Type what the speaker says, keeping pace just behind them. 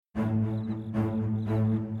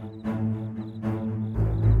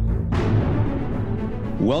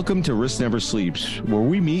Welcome to Risk Never Sleeps, where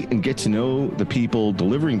we meet and get to know the people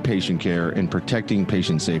delivering patient care and protecting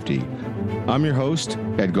patient safety. I'm your host,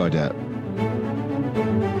 Ed Gaudette.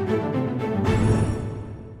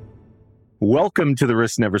 Welcome to the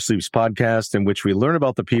Risk Never Sleeps podcast, in which we learn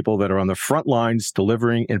about the people that are on the front lines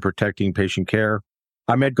delivering and protecting patient care.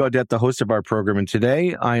 I'm Ed Gaudette, the host of our program, and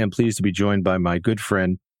today I am pleased to be joined by my good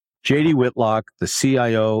friend, JD Whitlock, the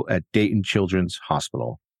CIO at Dayton Children's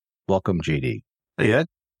Hospital. Welcome, JD. Hey, Ed.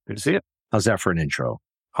 Good to see you. How's that for an intro?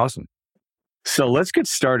 Awesome. So let's get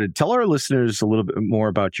started. Tell our listeners a little bit more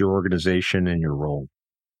about your organization and your role.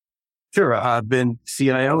 Sure. I've been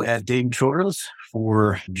CIO at Dayton Children's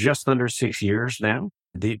for just under 6 years now.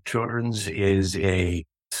 Dayton Children's is a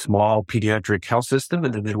small pediatric health system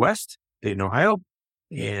in the Midwest, Dayton, Ohio.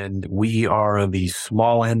 And we are the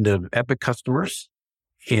small end of Epic customers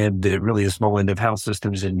and really the small end of health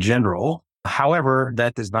systems in general. However,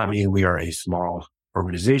 that does not mean we are a small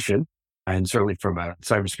organization. And certainly from a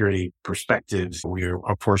cybersecurity perspective, we're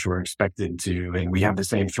expected to, and we have the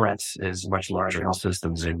same threats as much larger health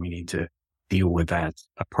systems, and we need to deal with that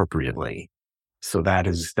appropriately. So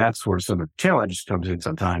that's where some of the challenge comes in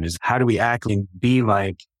sometimes, is how do we act and be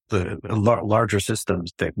like the larger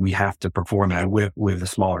systems that we have to perform at with a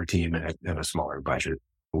smaller team and a smaller budget.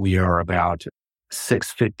 We are about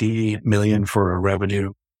 $650 million for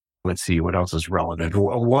revenue. Let's see what else is relevant.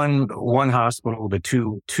 One hospital, the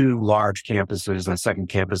two large campuses. The second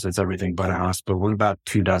campus, it's everything but a hospital. We're about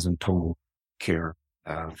 24 total care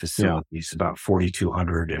facilities, about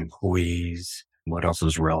 4,200 employees. What else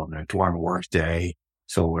is relevant? One workday.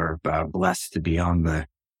 So we're blessed to be on the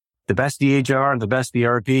best EHR and the best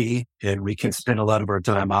ERP, and we can spend a lot of our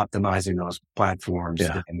time optimizing those platforms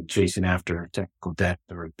and chasing after technical debt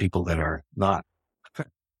or people that are not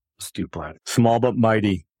stupid. Small but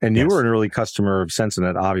mighty. And you were an early customer of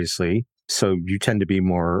Sensinet, obviously. So you tend to be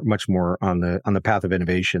much more on the path of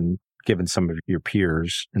innovation, given some of your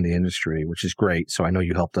peers in the industry, which is great. So I know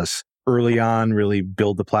you helped us early on really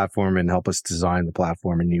build the platform and help us design the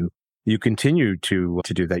platform. And you continue to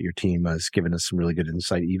do that. Your team has given us some really good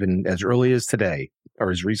insight, even as early as today, or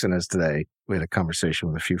as recent as today. We had a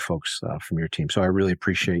conversation with a few folks from your team. So I really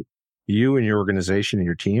appreciate you and your organization and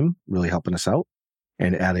your team really helping us out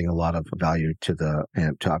and adding a lot of value to the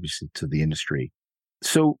industry.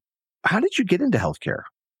 So how did you get into healthcare?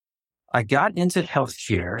 I got into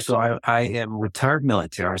healthcare. So I am retired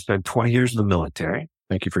military. I spent 20 years in the military.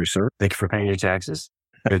 Thank you for your service. Thank you for paying your taxes.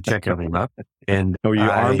 Good check everything up. And were you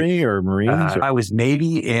Army or Marines? I was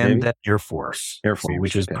Navy and Air Force.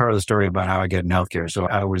 Which is part of the story about how I got in healthcare. So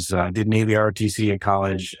I was did Navy ROTC in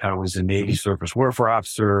college. I was a Navy surface warfare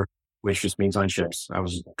officer, which just means on ships. I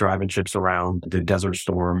was driving ships around, did Desert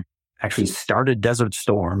Storm. Actually started Desert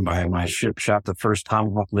Storm by my ship shot the first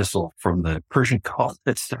Tomahawk missile from the Persian Gulf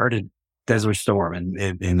that started Desert Storm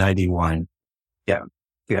in 91. Yeah.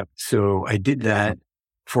 So I did that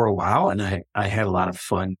for a while, and I had a lot of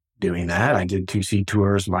fun doing that. I did 2 sea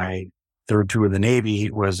tours. My third tour of the Navy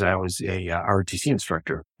was I was a ROTC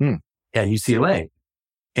instructor at UCLA.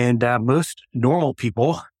 And most normal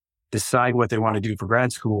people decide what they want to do for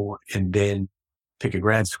grad school and then pick a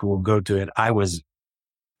grad school and go to it. I was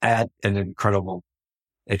at an incredible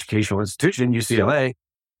educational institution, UCLA.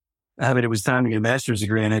 It was time to get a master's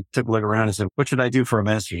degree, and I took a look around and said, what should I do for a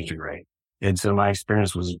master's degree? And so my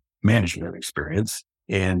experience was management experience,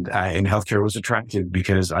 and healthcare was attractive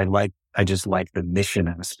because I just like the mission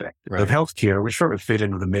aspect of healthcare, which sort of fit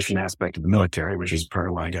into the mission aspect of the military, which is part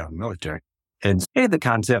of why I got in the military. And the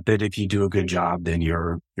concept that if you do a good job, then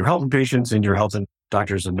you're helping patients and you're helping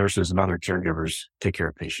doctors and nurses and other caregivers take care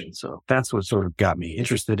of patients. So that's what sort of got me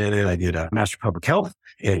interested in it. I did a Master of Public Health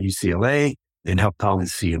at UCLA and helped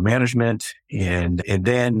policy and management. And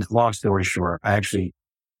then, long story short, I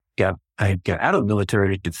got out of the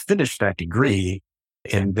military to finish that degree.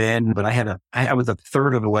 And then, but I was a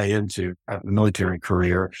third of the way into a military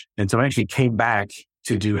career. And so I actually came back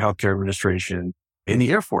to do healthcare administration in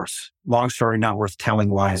the Air Force. Long story, not worth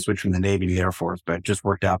telling why I switched from the Navy to the Air Force, but it just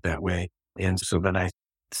worked out that way. And so then the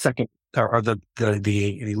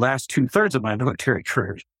last 2/3 of my military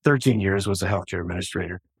career, 13 years, was a healthcare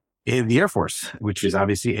administrator in the Air Force, which is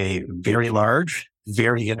obviously a very large,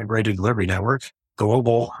 very integrated delivery network,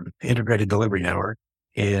 global integrated delivery network.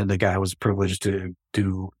 And the guy was privileged to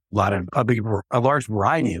do a large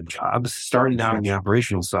variety of jobs, starting out on the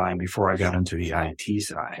operational side before I got into the IT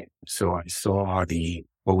side. So I saw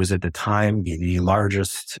what was at the time the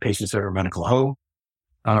largest patient-centered medical home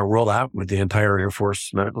roll out with the entire Air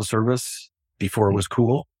Force Medical Service before it was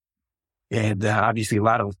cool. And obviously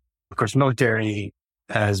of course, military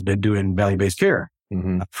has been doing value-based care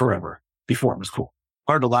forever before it was cool.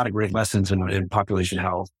 learned a lot of great lessons in population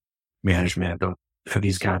health management for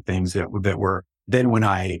these kind of things that were, then when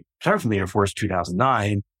I started from the Air Force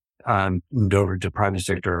 2009, moved over to private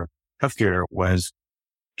sector healthcare, was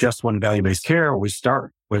just when value-based care was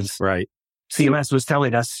right. CMS was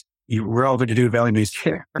telling us we're all going to do value-based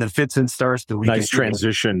care. And it fits and starts the nice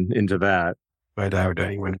transition into that. But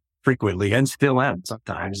I went frequently and still am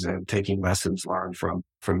sometimes taking lessons learned from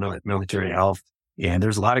military health. And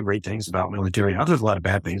there's a lot of great things about military health. There's a lot of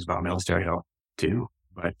bad things about military health too.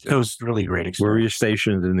 But it was really great experience. Where were you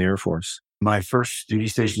stationed in the Air Force? My first duty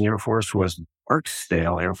station in the Air Force was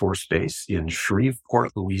Barksdale Air Force Base in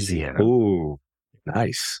Shreveport, Louisiana. Ooh,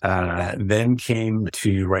 nice. Then came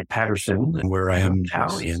to Wright-Patterson, where I am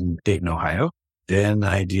now in Dayton, Ohio. Then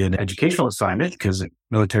I did an educational assignment because the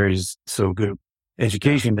military is so good.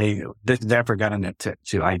 Education, they never got into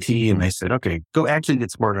to IT, and they said, okay, go actually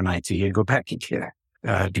get smart on IT and go back and get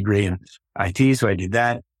a degree in IT. So I did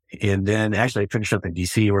that. And then actually I finished up in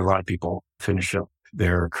DC, where a lot of people finish up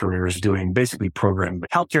their careers doing basically healthcare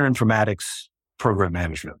informatics, program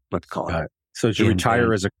management, let's call it. So did you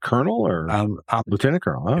retire as a colonel or lieutenant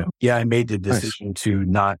colonel? Oh. Yeah, I made the decision to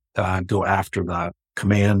not go after the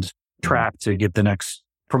command track to get the next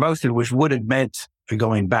promotion, which would have meant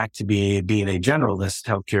going back to being a generalist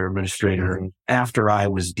healthcare administrator after I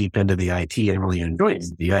was deep into the IT and really enjoyed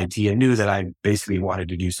the IT. I knew that I basically wanted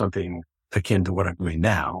to do something akin to what I'm doing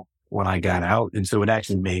now when I got out. And so it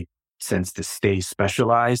actually made sense to stay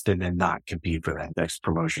specialized and then not compete for that next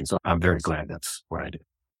promotion. So I'm very glad that's what I did.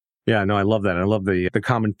 Yeah, no, I love that. I love the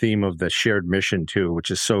common theme of the shared mission too, which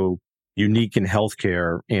is so unique in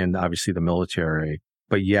healthcare and obviously the military,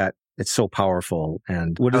 but yet it's so powerful.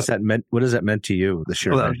 And what does that meant? What has that meant to you? The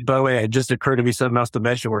shared mission? By the way, it just occurred to me something else to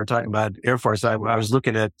mention. We're talking about Air Force. I was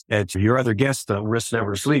looking at your other guest, Risk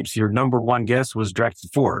Never Sleeps. Your number one guest was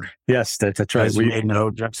Drex Ford. Yes, that's right. We made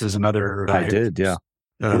note. Drex is another. I did, yeah.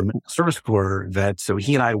 Service Corps vet. So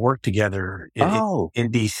he and I worked together in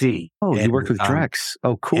DC. Oh, you worked with Drex.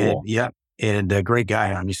 Oh, cool. And a great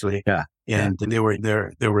guy, obviously. Yeah. And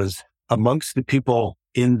there was amongst the people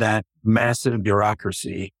in that massive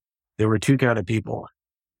bureaucracy, there were two kind of people.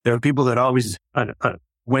 There were people that always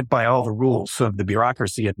went by all the rules of the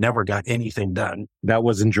bureaucracy and never got anything done. That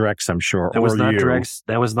wasn't Drex, I'm sure. That was not Drex.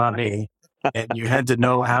 That was not me. And you had to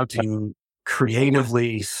know how to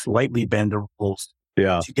creatively, slightly bend the rules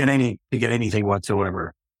to get anything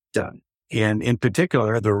whatsoever done. And in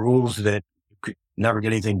particular, the rules that could never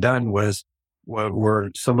get anything done were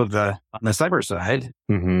some of on the cyber side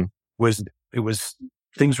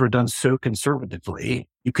things were done so conservatively,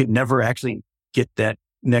 you could never actually get that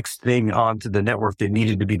next thing onto the network that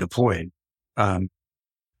needed to be deployed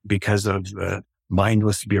because of the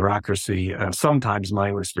mindless bureaucracy, sometimes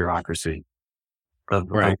mindless bureaucracy of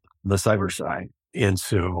the cyber side. And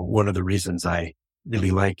so one of the reasons I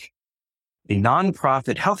really like the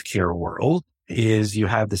nonprofit healthcare world is you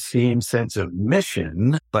have the same sense of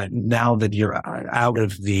mission, but now that you're out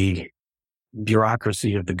of the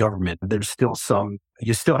bureaucracy of the government, there's still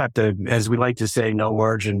you still have to, as we like to say, no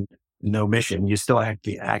margin, no mission. You still have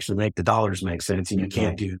to actually make the dollars make sense, and you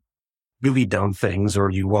can't do really dumb things or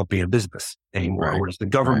you won't be in business anymore. Whereas the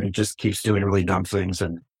government just keeps doing really dumb things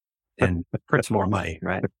and prints more money,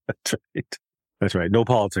 right? That's right. That's right. No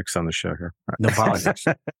politics on the show here. No politics.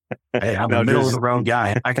 Hey, I'm a middle of the road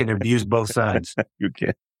guy. I can abuse both sides. You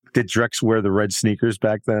can. Did Drex wear the red sneakers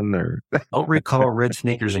back then? Or I don't recall red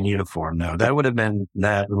sneakers in uniform. No, that would have been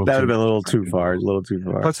that would have been a little too far. A little too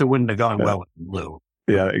far. Plus, it wouldn't have gone well with blue.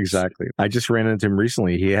 Yeah, exactly. I just ran into him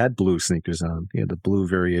recently. He had blue sneakers on. He had the blue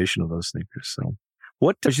variation of those sneakers. So,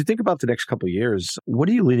 as you think about the next couple of years, what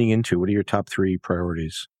are you leading into? What are your top 3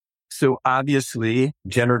 priorities? So obviously,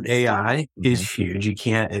 generative AI is huge. You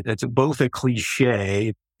can't. It's both a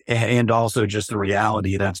cliche and also just the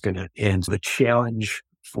reality that's going to end. The challenge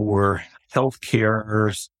for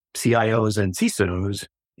healthcare CIOs and CISOs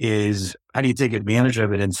is how do you take advantage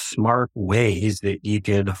of it in smart ways that you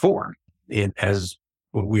can afford? And as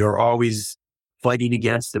we are always fighting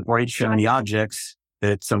against the bright, shiny objects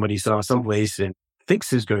that somebody saw someplace and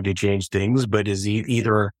thinks is going to change things, but is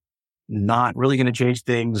either not really going to change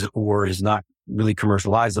things or is not really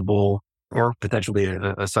commercializable or potentially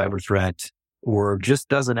a cyber threat or just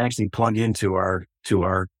doesn't actually plug into our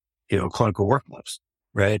clinical workflows.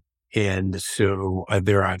 Right. And so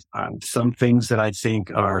there are some things that I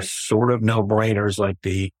think are sort of no brainers, like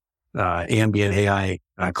the ambient AI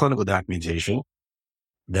clinical documentation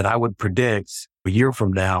that I would predict a year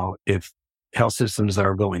from now, if health systems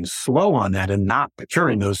are going slow on that and not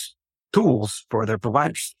procuring those tools for their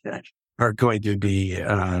providers, are going to be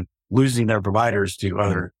losing their providers to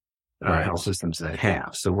other health systems that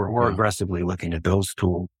have. So we're aggressively looking at those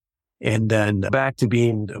tools. And then back to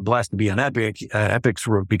being blessed to be on Epic. Epic's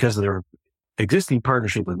were, because of their existing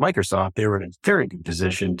partnership with Microsoft, they were in a very good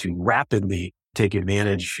position to rapidly take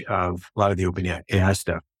advantage of a lot of the open AI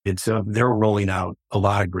stuff. And so they're rolling out a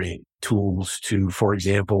lot of great tools to, for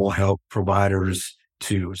example, help providers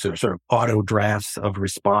to sort of auto drafts of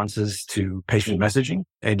responses to patient messaging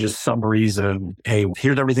and just summaries of, hey,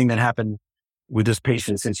 here's everything that happened with this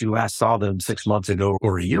patient since you last saw them 6 months ago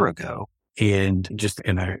or a year ago. And just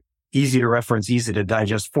in a easy to reference, easy to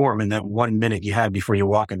digest form in that 1 minute you have before you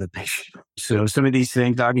walk in the patient. So some of these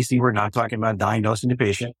things, obviously, we're not talking about diagnosing the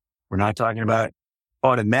patient. We're not talking about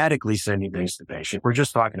automatically sending things to the patient. We're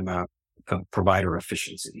just talking about provider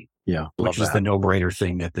efficiency. Yeah. Which is the no-brainer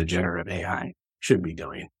thing that the generative AI should be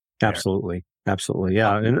doing. Absolutely. Absolutely.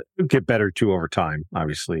 Yeah. And it'll get better too over time,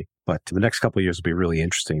 obviously. But the next couple of years will be really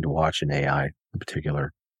interesting to watch in AI in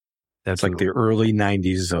particular. That's like the early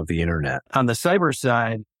 90s of the internet. On the cyber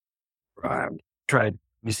side, tried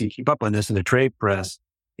to keep up on this in the trade press.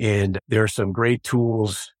 And there are some great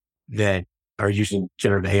tools that are using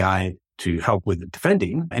generative AI to help with the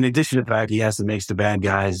defending. In addition to the fact, yes, it makes the bad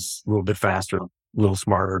guys a little bit faster, a little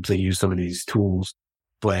smarter to use some of these tools.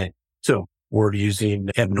 But so we're using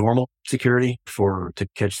abnormal security to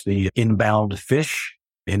catch the inbound fish.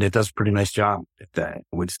 And it does a pretty nice job at that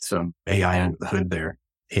with some AI under the hood there.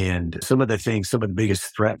 And some of the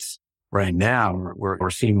biggest threats right now, we're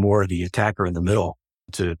seeing more of the attacker in the middle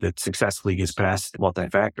that successfully gets past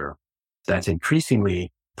multi-factor. That's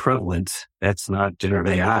increasingly prevalent. That's not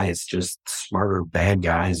generative AI. It's just smarter bad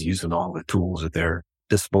guys using all the tools at their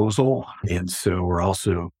disposal. And so we're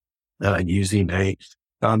also using a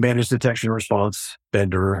managed detection and response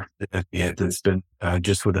vendor that's been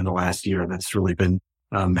just within the last year. That's really been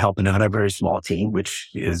helping out a very small team,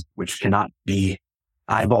 which cannot be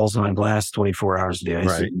eyeballs on glass 24 hours a day. Right.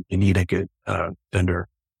 So you need a good vendor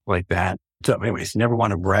like that. So anyways, never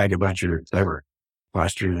want to brag about your cyber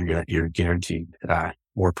posture. You're guaranteed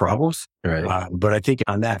more problems. Right. But I think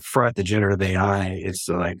on that front, the generative AI, it's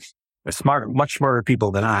like much smarter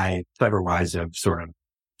people than I, cyber-wise, have sort of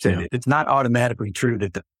said it's not automatically true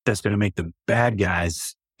that that's going to make the bad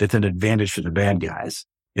guys, that's an advantage for the bad guys,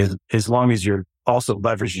 as long as you're also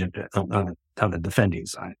leveraging it on the defending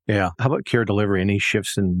side. Yeah. How about care delivery? Any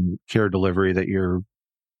shifts in care delivery that you're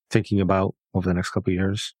thinking about over the next couple of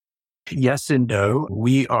years? Yes and no.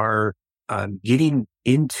 We are getting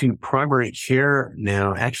into primary care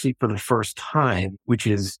now, actually for the first time, which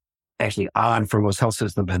is actually odd for most health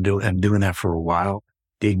systems. I'm doing that for a while.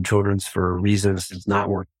 Dayton Children's, for reasons it's not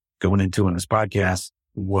worth going into in this podcast,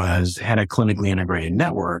 had a clinically integrated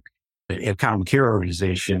network, a common care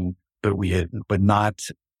organization, but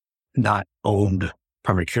not owned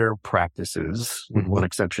primary care practices, with one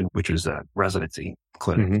exception, which is a residency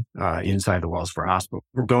clinic inside the walls for a hospital.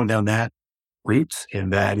 We're going down that route,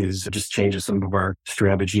 and that is just changes some of our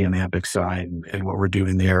strategy on the Epic side and what we're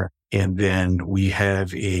doing there. And then we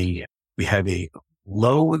have a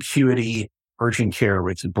low acuity urgent care,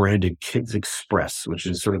 which is branded Kids Express, which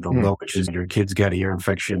is sort of the low, which is your kid's got an ear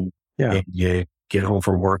infection. Yeah. And you get home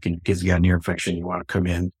from work and your kid's got an ear infection. You want to come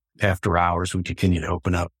in after hours. We continue to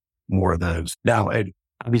open up more of those. Now,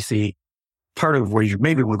 obviously, part of where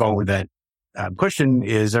maybe we're going with that question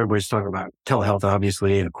is everybody's talking about telehealth,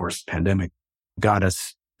 obviously. And of course, the pandemic got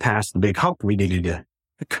us past the big hump we needed to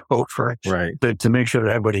go for. Right. But to make sure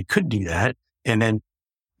that everybody could do that. And then,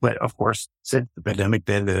 but of course, since the pandemic,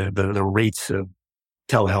 then the rates of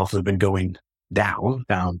telehealth have been going down.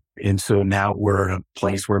 And so now we're in a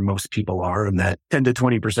place where most people are, and that 10 to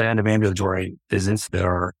 20% of ambulatory visits that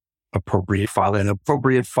are appropriate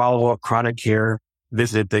follow-up chronic care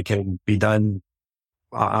visit that can be done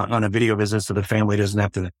on a video visit, so the family doesn't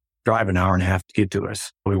have to drive an hour and a half to get to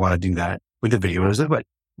us. We want to do that with the video visit, but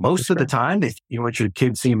most of the time, if you want your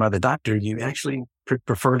kid seen by the doctor, you actually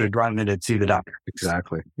prefer to drive in and see the doctor.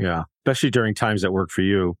 Exactly. Yeah. Especially during times that work for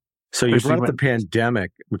you. So you brought up the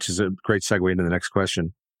pandemic, which is a great segue into the next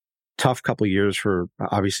question. Tough couple of years for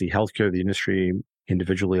obviously healthcare, the industry,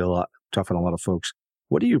 individually a lot tough on a lot of folks.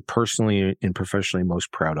 What are you personally and professionally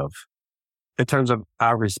most proud of? In terms of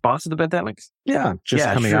our response to the pandemic? Yeah.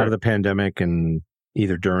 Coming out of the pandemic and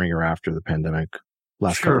either during or after the pandemic.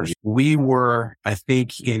 Sure. We were, I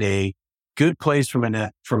think, in a good place from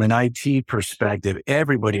an IT perspective.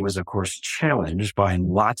 Everybody was, of course, challenged by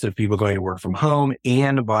lots of people going to work from home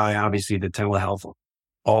and by obviously the telehealth,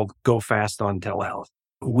 all go fast on telehealth.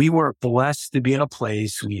 We were blessed to be in a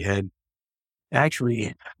place we had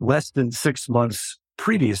actually less than 6 months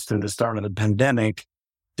previous to the start of the pandemic,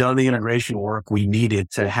 done the integration work we needed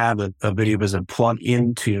to have a video business plug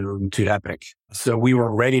into Epic. So we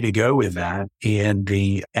were ready to go with that. And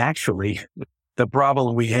the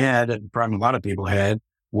problem we had, and probably a lot of people had,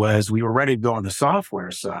 was we were ready to go on the software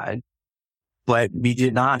side, but we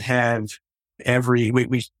did not have we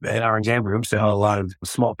in our exam room sell a lot of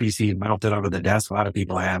small PCs mounted over the desk. A lot of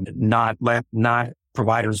people have not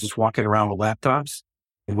providers just walking around with laptops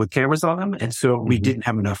with cameras on them. And so we didn't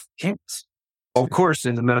have enough cameras. Of course,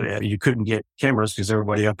 in the middle, you couldn't get cameras because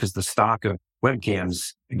everybody up because the stock of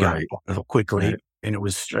webcams got quickly. Right. And it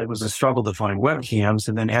was a struggle to find webcams.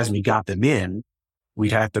 And then as we got them in,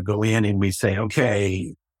 we'd have to go in and we'd say,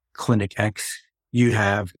 okay, Clinic X, you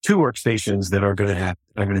have 2 workstations that are going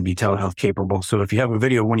to be telehealth capable. So if you have a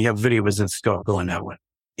video, when you have a video visits, go on that one.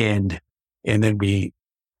 And then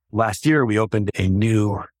last year we opened a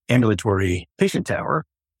new ambulatory patient tower,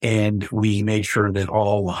 and we made sure that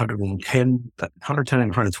all 110 and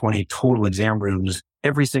 120 total exam rooms,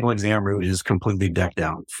 every single exam room is completely decked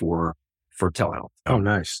out for telehealth. Oh,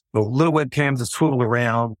 nice. The little webcams that swivel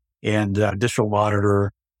around and digital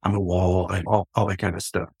monitor on the wall and all that kind of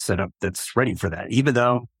stuff set up that's ready for that. Even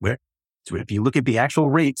though if you look at the actual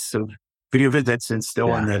rates of video visits, it's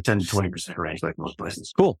still in the 10 to 20% range, like most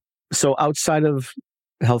places. Cool. So outside of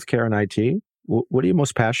healthcare and IT, what are you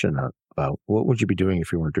most passionate about? What would you be doing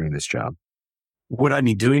if you weren't doing this job? What I'd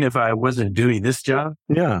be doing if I wasn't doing this job?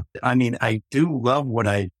 Yeah. I mean, I do love what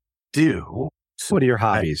I do. So what are your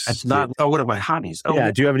hobbies? What are my hobbies? Oh, yeah.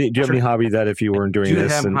 Do you have any hobby that if you weren't doing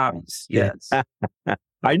this? I have hobbies. Yes.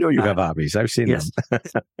 I know you have hobbies. I've seen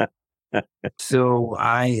them. So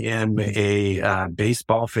I am a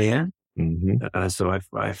baseball fan. Mm-hmm. So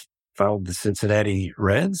I've followed the Cincinnati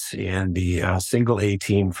Reds and the single A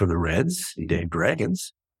team for the Reds, the Dayton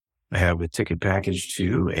Dragons. I have a ticket package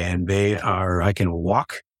too, and I can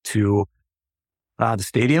walk to the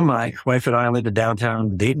stadium. My wife and I lived in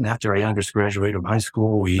downtown Dayton after our youngest graduated from high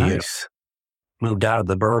school. We moved out of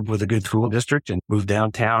the burb with a good school district and moved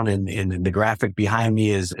downtown. And the graphic behind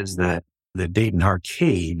me is the Dayton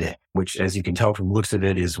Arcade, which, as you can tell from the looks of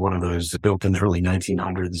it, is one of those built in the early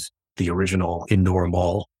 1900s, the original indoor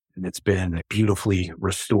mall. And it's been beautifully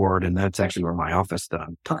restored. And that's actually where my office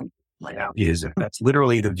layout is. That's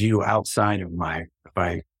literally the view outside of if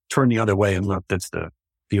I turn the other way and look, that's the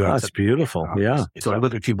view outside. That's beautiful. Yeah. So I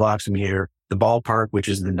live a few blocks from here. The ballpark, which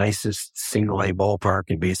is the nicest single A ballpark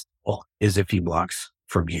in baseball, is a few blocks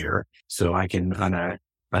from here. So I can, on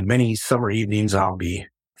many summer evenings, I'll be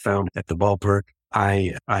found at the ballpark.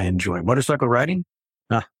 I enjoy motorcycle riding.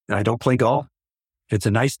 I don't play golf. If it's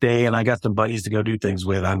a nice day and I got some buddies to go do things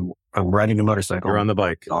with, I'm riding a motorcycle. You're on the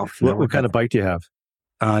bike. What kind of bike do you have?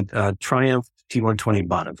 Triumph T120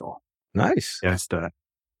 Bonneville. Nice.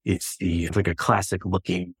 It's like a classic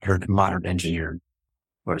looking modern engineered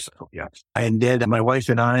motorcycle. Yeah. And then my wife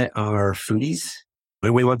and I are foodies.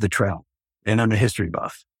 We love to travel, and I'm a history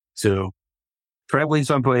buff. So traveling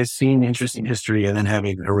someplace, seeing interesting history, and then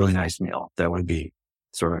having a really nice meal. That would be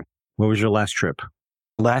sort of. What was your last trip?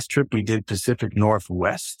 Last trip, we did Pacific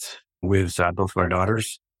Northwest with both of our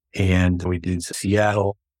daughters, and we did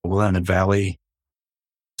Seattle, Willamette Valley,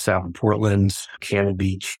 south of Portland, Cannon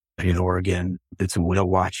Beach in Oregon, did some whale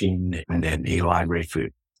watching, and then ate a lot of great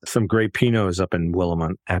food. Some great Pinots up in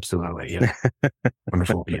Willamette. Absolutely. Yeah.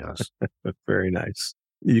 Wonderful Pinots. Very nice.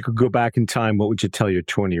 You could go back in time. What would you tell your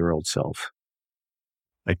 20-year-old self?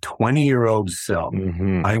 My 20-year-old self.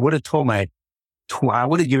 Mm-hmm. I would have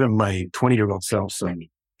given my 20-year-old self some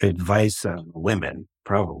advice on women,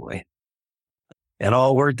 probably. It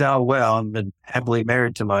all worked out well. I've been happily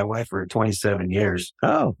married to my wife for 27 years.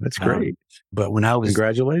 Oh, that's great. But when I was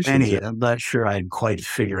Congratulations. 20, I'm not sure I'd quite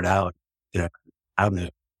figured out how to.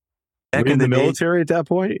 Were you in the military at that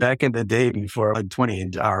point? Back in the day before I'm 20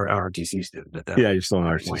 and our ROTC student at that point. Yeah, you're still an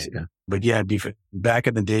ROTC. Yeah. But yeah, back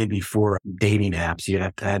in the day before dating apps, you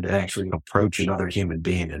had to actually approach another human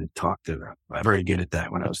being and talk to them. I'm very good at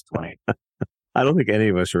that when I was 20. I don't think any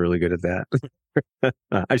of us are really good at that.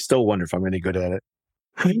 I still wonder if I'm any good at it.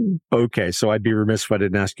 Okay, so I'd be remiss if I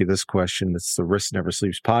didn't ask you this question. It's the Risk Never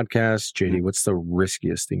Sleeps podcast. JD, what's the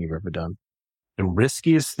riskiest thing you've ever done? The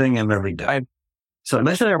riskiest thing I've ever done? So I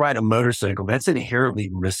mentioned I ride a motorcycle. That's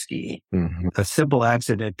inherently risky. Mm-hmm. A simple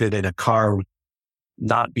accident that in a car would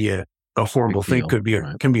not be a horrible thing. Can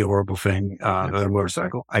be a horrible thing on a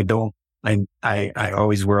motorcycle. I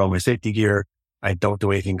always wear all my safety gear. I don't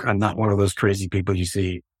do anything. I'm not one of those crazy people you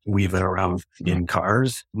see weaving around in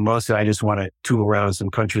cars. Mostly I just want to tool around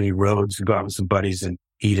some country roads, go out with some buddies and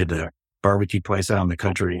eat at a barbecue place out in the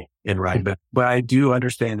country and ride. But I do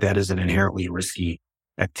understand that is an inherently risky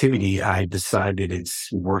activity. I decided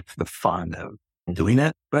it's worth the fun of doing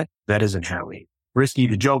it, but that isn't how we risky.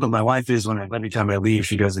 The joke of my wife is every time I leave,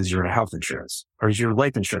 she goes, is your health insurance or is your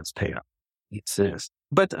life insurance paid up? It says,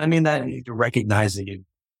 but I mean, that recognizing it,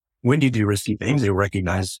 when you do risky things, you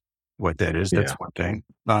recognize what that is. That's one thing.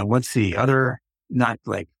 What's the other, not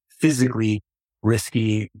like physically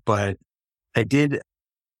risky, but I do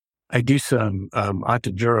some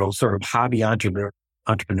entrepreneurial, sort of hobby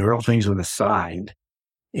entrepreneurial things on the side.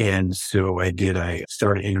 And so I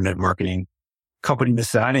started an internet marketing company on the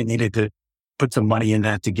side. I needed to put some money in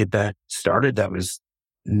that to get that started. That was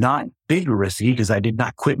not big risky because I did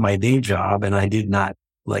not quit my day job and I did not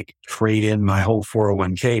like trade in my whole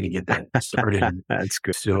 401k to get that started. That's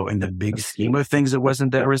good. So in the big scheme of things, it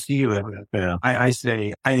wasn't that risky. I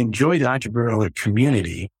say I enjoy the entrepreneurial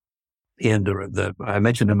community. And I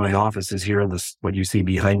mentioned in my office is here, what you see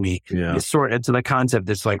behind me. Yeah. It's the concept.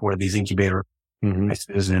 It's like one of these incubator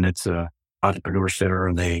places, and it's a entrepreneur center,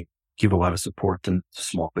 and they give a lot of support to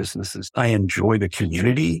small businesses. I enjoy the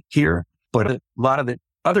community here, but a lot of the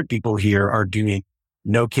other people here are doing,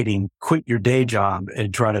 no kidding, quit your day job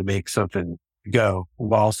and try to make something go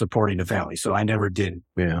while supporting the family. So I never did.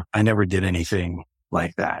 Yeah. I never did anything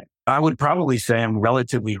like that. I would probably say I'm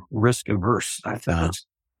relatively risk averse. I think.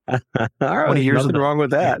 All right. Nothing wrong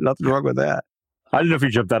with that. Yeah. Nothing wrong with that. I don't know if you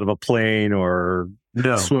jumped out of a plane or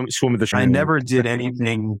swim with the shark. I never did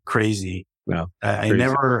anything crazy. No, I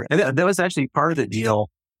never. That was actually part of the deal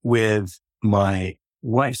with my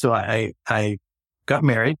wife. So I got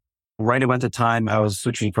married right about the time I was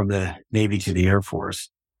switching from the Navy to the Air Force.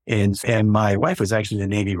 And my wife was actually in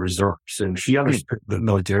the Navy Reserve. So she understood the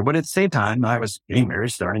military. But at the same time, I was getting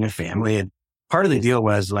married, starting a family. And part of the deal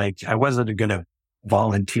was like, I wasn't going to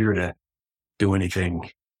volunteer to do anything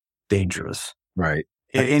dangerous. Right.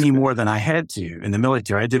 Any more than I had to in the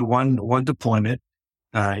military. I did one deployment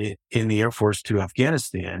in the Air Force to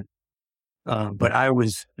Afghanistan. But I'm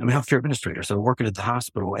a healthcare administrator. So I'm working at the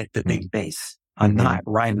hospital at the big base. I'm not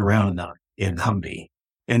riding around in Humvee.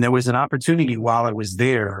 And there was an opportunity while I was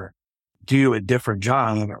there to do a different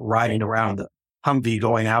job, riding around the Humvee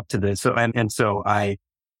going out to the, so I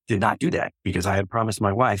did not do that because I had promised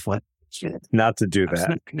my wife, not to do that. I was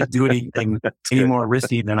not going to do anything any more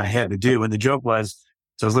risky than I had to do. And the joke was,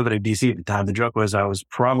 so I was living in DC at the time. The joke was I was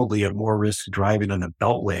probably at more risk driving on the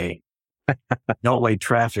Beltway. Beltway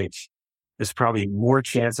traffic. There's probably more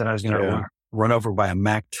chance that I was going to run over by a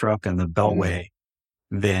Mack truck on the Beltway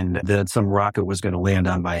than that some rocket was going to land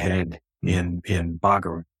on my head in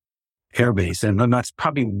Bagram Air Base. And that's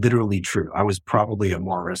probably literally true. I was probably at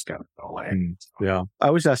more risk on the Beltway. Yeah. I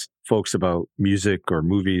always ask folks about music or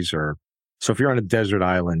movies so if you're on a desert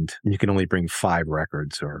island and you can only bring 5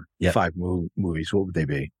 records or 5 movies, what would they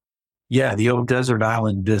be? Yeah. The old desert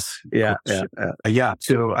island disc. Yeah.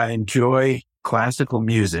 So I enjoy classical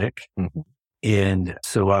music. And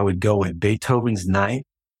so I would go with Beethoven's Ninth,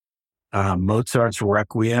 Mozart's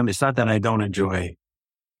Requiem. It's not that I don't enjoy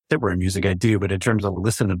contemporary music, I do, but in terms of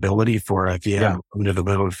listenability for if you have the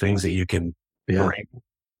little things that you can bring.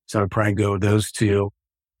 So I'd probably go with those 2.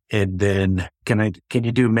 And then can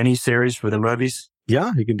you do miniseries for the movies?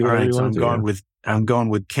 Yeah, you can do it. So I'm going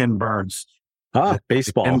with Ken Burns.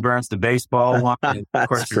 Baseball. Ken Burns, the baseball one. That's of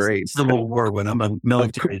course, great. Civil War when I'm a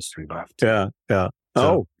military history buff. Yeah.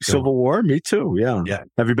 Civil War? Me too. Yeah.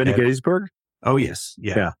 Have you been to Gettysburg? Oh, yes.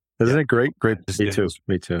 Yeah. Isn't it great? Great.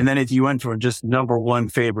 Me too. And then if you went for just number one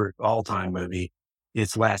favorite all-time movie,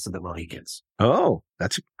 it's Last of the Mohicans. Oh,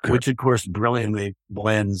 that's good. Which, of course, brilliantly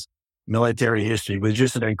blends military history with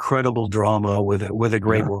just an incredible drama with a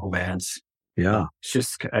great romance. Yeah.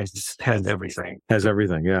 It just has everything. Has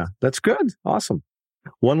everything. Yeah. That's good. Awesome.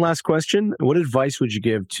 One last question. What advice would you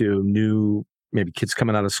give to new, maybe kids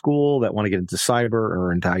coming out of school that want to get into cyber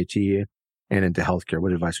or into IT and into healthcare?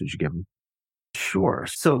 What advice would you give them? Sure.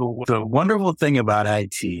 So the wonderful thing about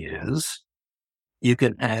IT is you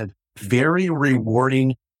can have very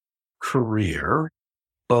rewarding career,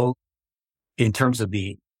 both in terms of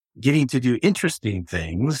the getting to do interesting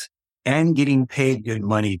things and getting paid good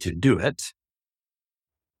money to do it,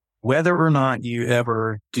 whether or not you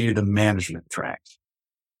ever do the management track.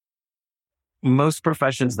 Most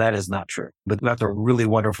professions, that is not true, but that's a really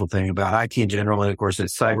wonderful thing about IT in general. And of course,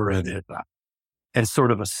 it's cyber and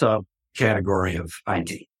sort of a subcategory of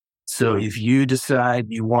IT. So if you decide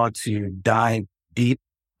you want to dive deep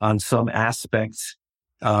on some aspects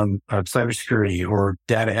of cybersecurity or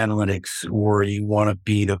data analytics, or you want to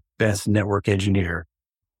be the best network engineer,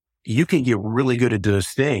 you can get really good at those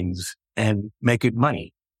things and make good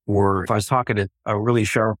money. Or if I was talking to a really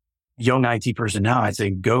sharp young IT person now, I'd say,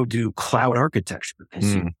 go do cloud architecture.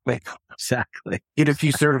 Exactly. Get a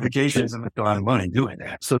few certifications and make a lot of money doing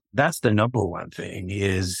that. So that's the number one thing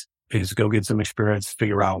is go get some experience,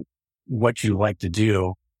 figure out what you like to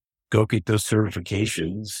do, go get those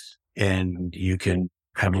certifications, and you can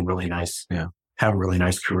have a really nice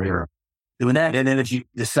career doing that. And then if you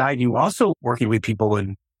decide you also working with people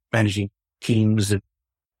and managing teams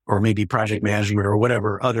or maybe project management or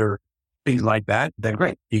whatever other things like that, then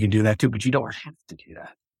great. You can do that too, but you don't have to do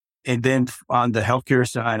that. And then on the healthcare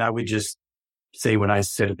side, I would just say when I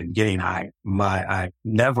said at the beginning, I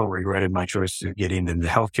never regretted my choice of getting into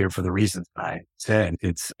healthcare for the reasons I said.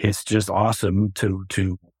 It's just awesome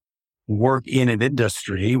to work in an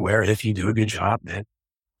industry where if you do a good job, then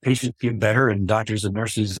patients get better and doctors and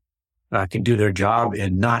nurses can do their job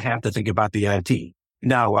and not have to think about the IT.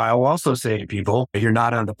 Now, I'll also say to people, you're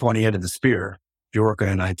not on the pointy end of the spear. You're working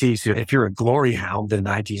in IT. So if you're a glory hound, then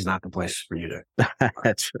IT is not the place for you to.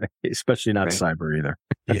 That's right. Especially not cyber either.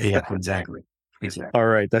 Yeah, exactly. All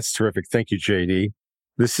right. That's terrific. Thank you, JD.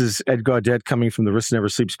 This is Ed Gaudet coming from the Risk Never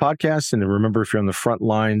Sleeps podcast. And remember, if you're on the front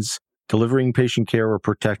lines delivering patient care or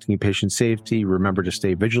protecting patient safety, remember to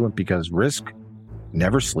stay vigilant because risk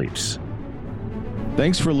never sleeps.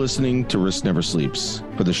 Thanks for listening to Risk Never Sleeps.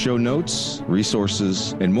 For the show notes,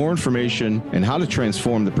 resources, and more information and how to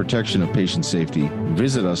transform the protection of patient safety,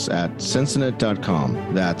 visit us at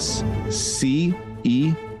Sensinet.com. That's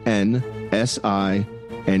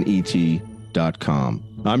CENSINET.com.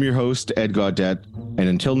 I'm your host, Ed Gaudet, and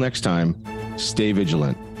until next time, stay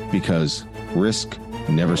vigilant because risk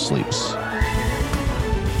never sleeps.